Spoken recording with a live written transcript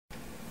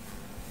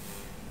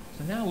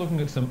So now looking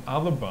at some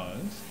other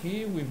bones,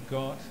 here we've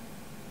got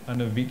a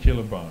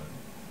navicular bone.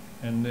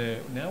 And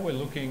now we're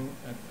looking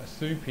at a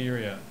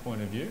superior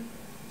point of view.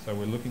 So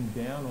we're looking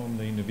down on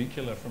the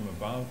navicular from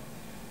above.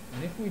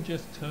 And if we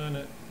just turn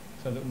it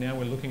so that now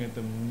we're looking at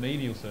the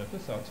medial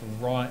surface, so it's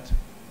a right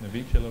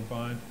navicular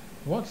bone.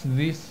 What's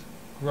this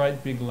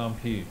great big lump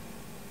here?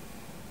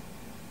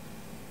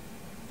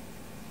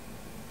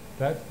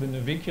 That's the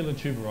navicular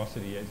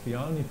tuberosity. It's the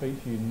only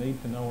feature you need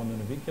to know on the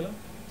navicular.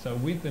 So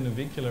with the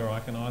navicular, I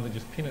can either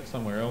just pin it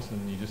somewhere else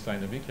and you just say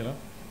navicular,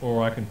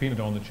 or I can pin it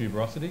on the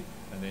tuberosity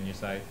and then you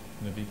say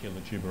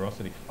navicular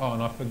tuberosity. Oh,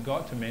 and I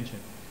forgot to mention,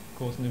 of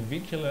course,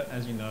 navicular,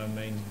 as you know,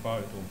 means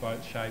boat or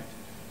boat-shaped.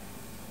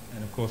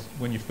 And of course,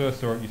 when you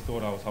first saw it, you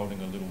thought I was holding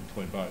a little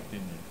toy boat,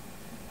 didn't you?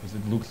 Because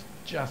it looks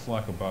just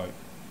like a boat.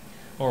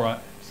 All right,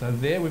 so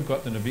there we've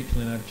got the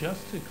navicular. Now,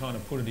 just to kind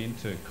of put it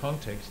into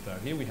context, though,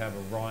 here we have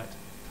a right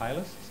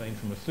talus, seen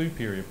from a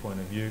superior point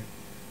of view.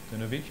 The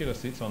navicular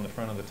sits on the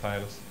front of the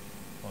talus,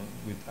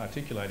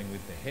 articulating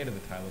with the head of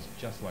the talus,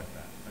 just like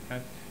that,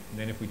 okay? And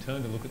then if we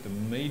turn to look at the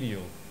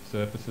medial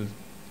surfaces,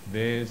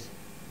 there's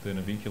the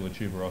navicular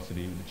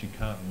tuberosity that you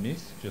can't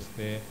miss, just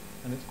there.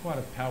 And it's quite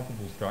a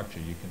palpable structure.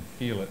 You can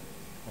feel it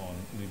on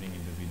living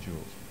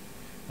individuals.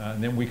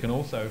 And then we can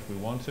also, if we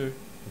want to,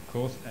 of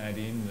course, add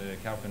in the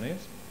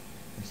calcaneus.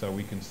 And so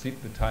we can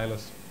sit the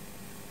talus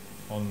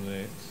on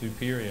the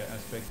superior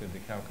aspect of the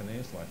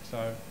calcaneus like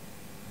so.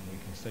 And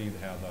we can see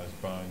how those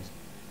bones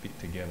fit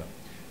together.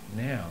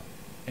 Now,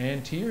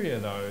 anterior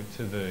though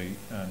to the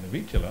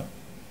navicular,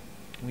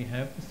 we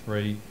have the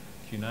three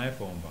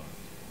cuneiform bones.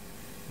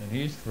 And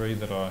here's three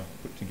that I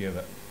put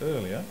together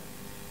earlier.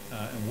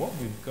 And what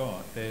we've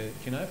got,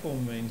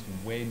 cuneiform means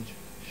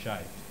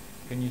wedge-shaped.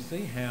 Can you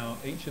see how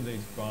each of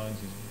these bones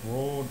is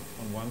broad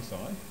on one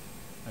side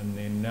and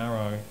then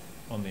narrow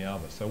on the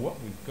other? So what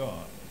we've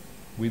got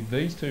with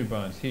these two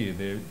bones here,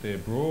 they're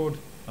broad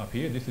up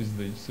here. This is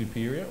the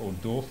superior or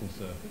dorsal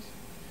surface.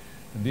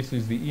 And this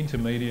is the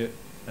intermediate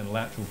and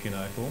lateral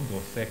cuneiforms,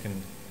 or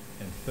second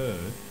and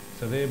third.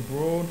 So they're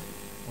broad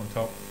on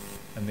top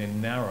and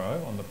then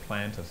narrow on the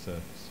plantar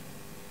surface.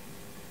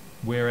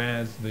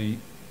 Whereas the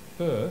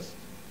first,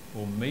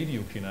 or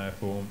medial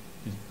cuneiform,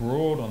 is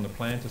broad on the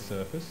plantar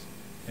surface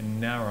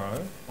and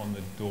narrow on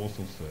the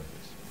dorsal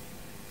surface.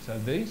 So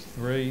these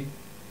three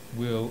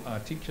will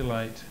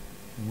articulate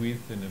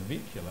with the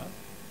navicular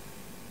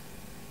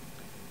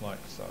like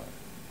so.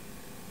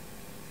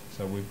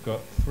 So we've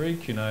got three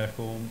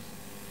cuneiforms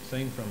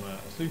seen from a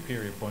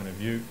superior point of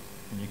view,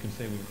 and you can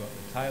see we've got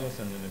the talus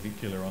and the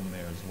navicular on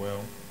there as well.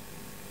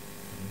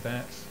 And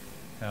that's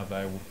how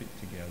they will fit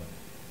together.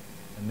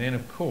 And then,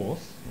 of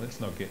course,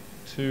 let's not get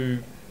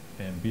too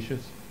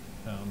ambitious,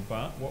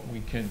 but what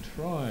we can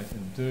try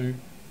and do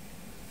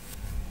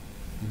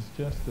is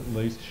just at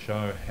least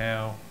show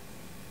how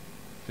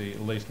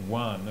at least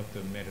one of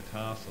the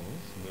metatarsals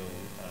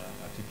will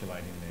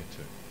articulate in there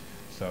too.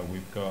 So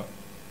we've got,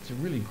 it's a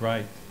really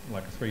great,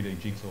 like a 3D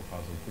jigsaw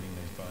puzzle, putting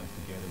these bones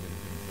together with a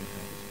bit of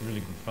detail. It's really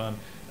good fun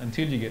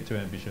until you get too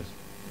ambitious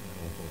and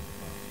it all falls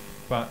apart.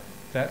 But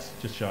that's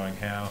just showing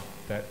how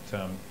that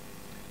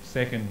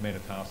second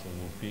metatarsal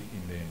will fit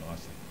in there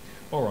nicely.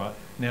 All right,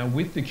 now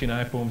with the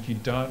cuneiforms, you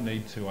don't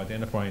need to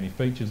identify any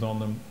features on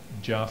them,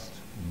 just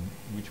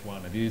which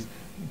one it is.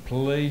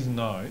 Please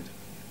note,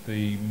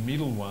 the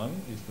middle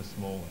one is the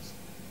smallest.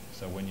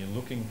 So when you're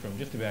looking from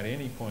just about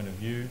any point of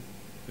view,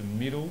 the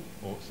middle,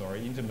 or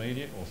sorry,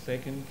 intermediate or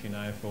second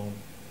cuneiform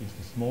is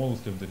the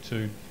smallest of the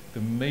two. The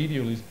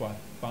medial is by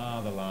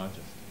far the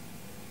largest.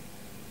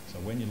 So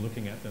when you're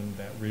looking at them,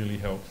 that really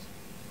helps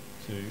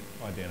to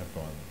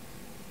identify them.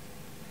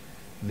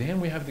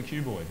 Then we have the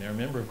cuboid. Now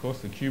remember, of course,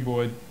 the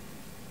cuboid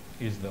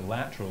is the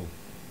lateral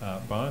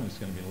bone. It's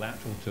going to be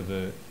lateral to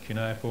the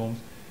cuneiforms.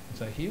 And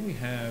so here we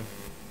have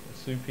a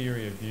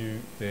superior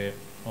view there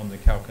on the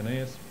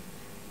calcaneus.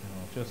 And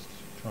I'll just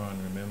try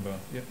and remember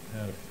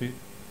how to fit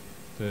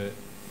the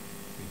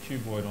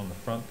cuboid on the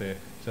front there.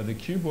 So the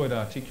cuboid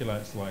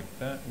articulates like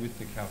that with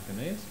the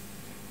calcaneus.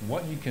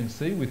 What you can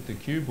see with the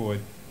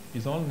cuboid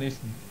is on this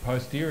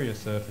posterior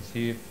surface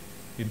here,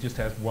 it just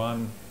has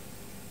one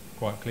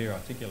quite clear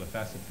articular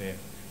facet there.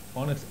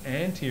 On its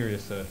anterior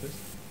surface,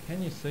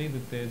 can you see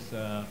that there's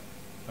a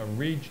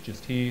ridge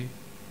just here?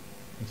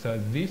 And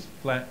so this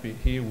flat bit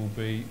here will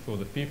be for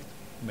the fifth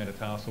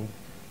metatarsal,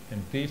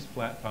 and this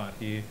flat part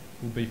here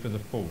will be for the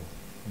fourth.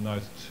 And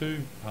those two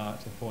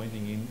parts are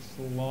pointing in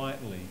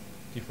slightly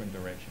different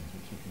directions,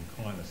 which you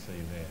can kind of see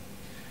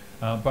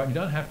there. But you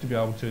don't have to be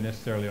able to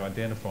necessarily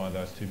identify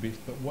those two bits,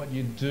 but what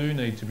you do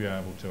need to be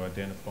able to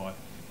identify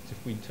is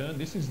if we turn,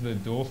 this is the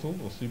dorsal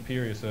or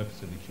superior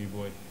surface of the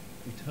cuboid,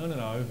 we turn it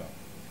over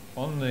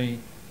on the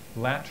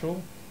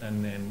lateral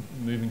and then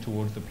moving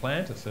towards the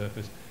plantar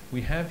surface,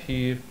 we have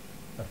here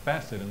a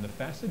facet, and the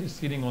facet is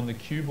sitting on the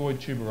cuboid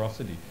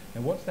tuberosity.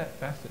 And what's that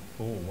facet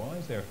for? Why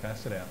is there a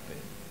facet out there?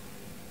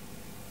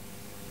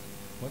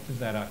 What does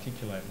that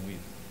articulate with?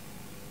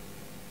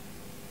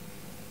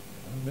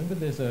 Remember,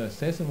 there's a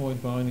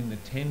sesamoid bone in the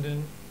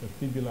tendon of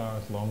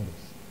fibularis longus.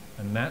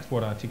 and that's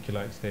what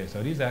articulates there. So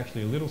it is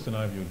actually a little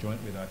synovial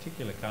joint with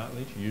articular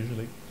cartilage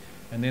usually,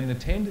 and then the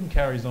tendon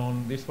carries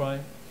on this way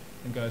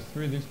and goes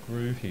through this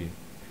groove here.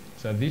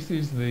 So this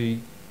is the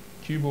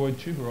cuboid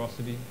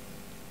tuberosity,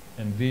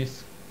 and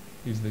this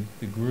is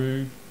the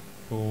groove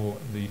for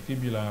the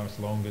fibularis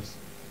longus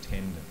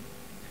tendon.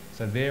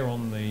 So they're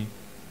on the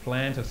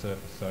plantar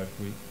surface. So if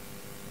we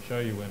show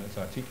you when it's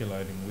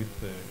articulating with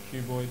the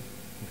cuboid,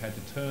 we've had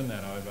to turn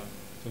that over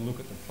to look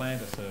at the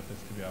plantar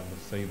surface to be able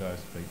to see those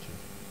features.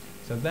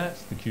 So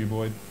that's the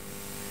cuboid.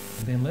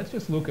 And then let's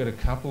just look at a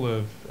couple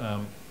of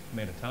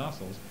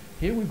metatarsals.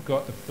 Here we've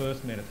got the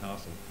first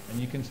metatarsal, and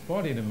you can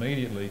spot it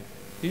immediately.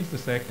 Here's the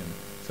second.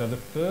 So the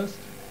first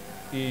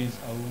is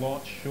a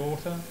lot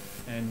shorter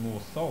and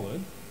more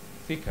solid,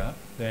 thicker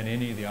than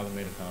any of the other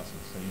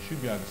metatarsals. So you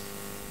should be able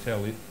to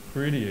tell it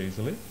pretty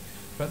easily.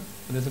 But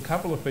there's a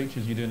couple of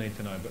features you do need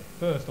to know. But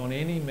first, on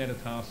any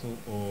metatarsal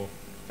or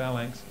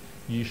phalanx,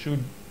 you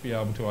should be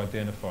able to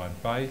identify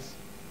base,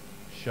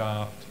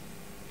 shaft,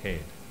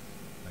 head.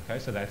 Okay,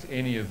 so that's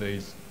any of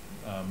these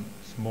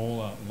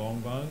smaller long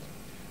bones.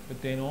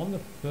 But then on the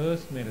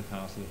first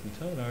metatarsal, if we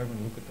turn it over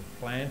and look at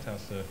the plantar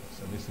surface,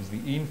 so this is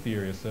the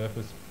inferior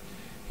surface,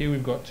 here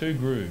we've got two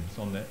grooves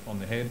on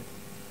the head.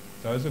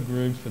 Those are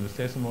grooves for the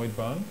sesamoid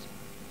bones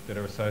that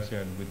are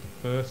associated with the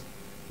first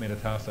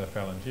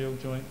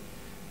metatarsophalangeal joint,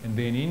 and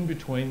then in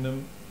between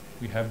them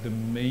we have the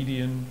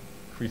median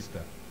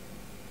crista.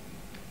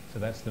 So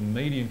that's the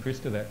median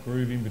crista, that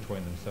groove in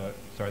between them. So,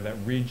 sorry, that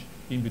ridge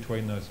in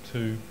between those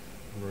two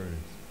grooves.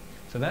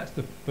 So that's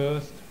the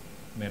first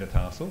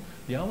metatarsal.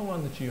 The other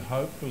one that you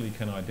hopefully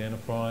can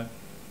identify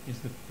is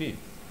the fifth.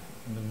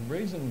 And the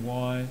reason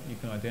why you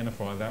can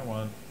identify that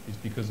one is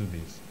because of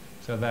this.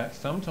 So that's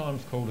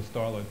sometimes called a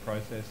styloid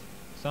process,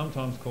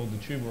 sometimes called the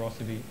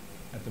tuberosity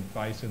at the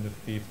base of the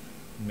fifth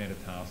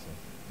metatarsal.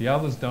 The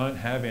others don't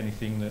have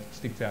anything that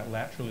sticks out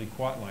laterally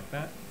quite like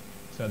that.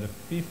 So the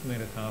fifth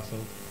metatarsal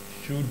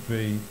should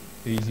be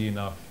easy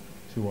enough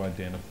to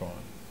identify.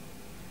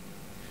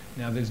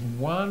 Now there's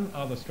one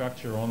other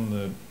structure on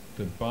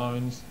the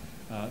bones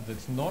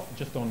that's not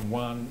just on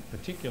one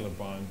particular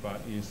bone,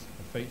 but is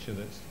a feature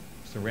that's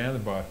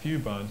surrounded by a few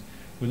bones.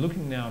 We're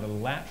looking now at a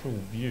lateral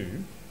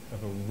view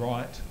of a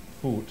right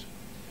foot.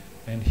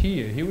 And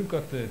here we've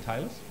got the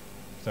talus.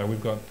 So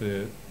we've got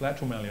the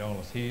lateral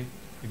malleolus here.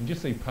 You can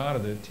just see part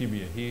of the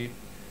tibia here.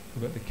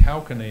 We've got the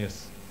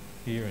calcaneus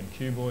here and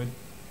cuboid.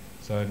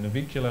 So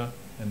navicular,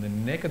 and the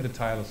neck of the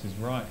talus is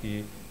right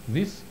here.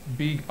 This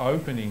big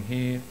opening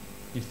here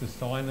is the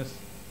sinus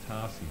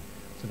tarsi.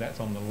 So that's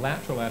on the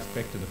lateral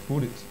aspect of the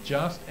foot. It's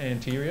just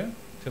anterior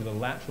to the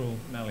lateral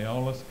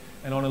malleolus.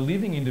 And on a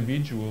living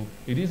individual,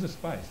 it is a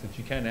space that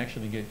you can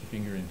actually get your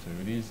finger into.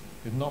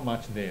 There's not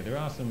much there. There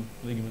are some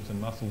ligaments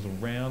and muscles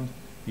around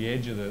the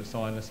edge of the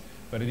sinus,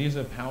 but it is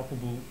a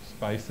palpable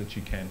space that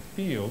you can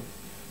feel.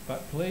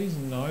 But please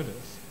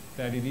notice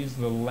that it is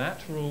the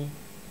lateral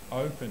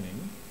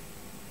opening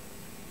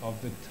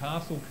of the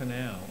tarsal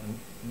canal, and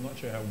I'm not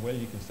sure how well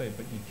you can see it,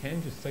 but you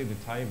can just see the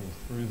tables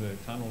through the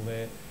tunnel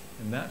there,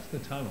 and that's the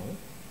tunnel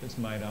that's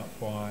made up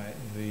by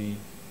the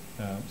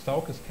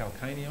sulcus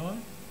calcanei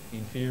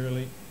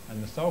inferiorly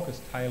and the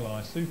sulcus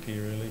tali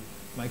superiorly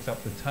makes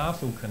up the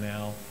tarsal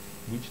canal,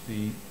 which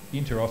the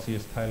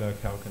interosseous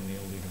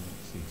talocalcaneal ligament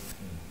sits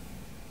in.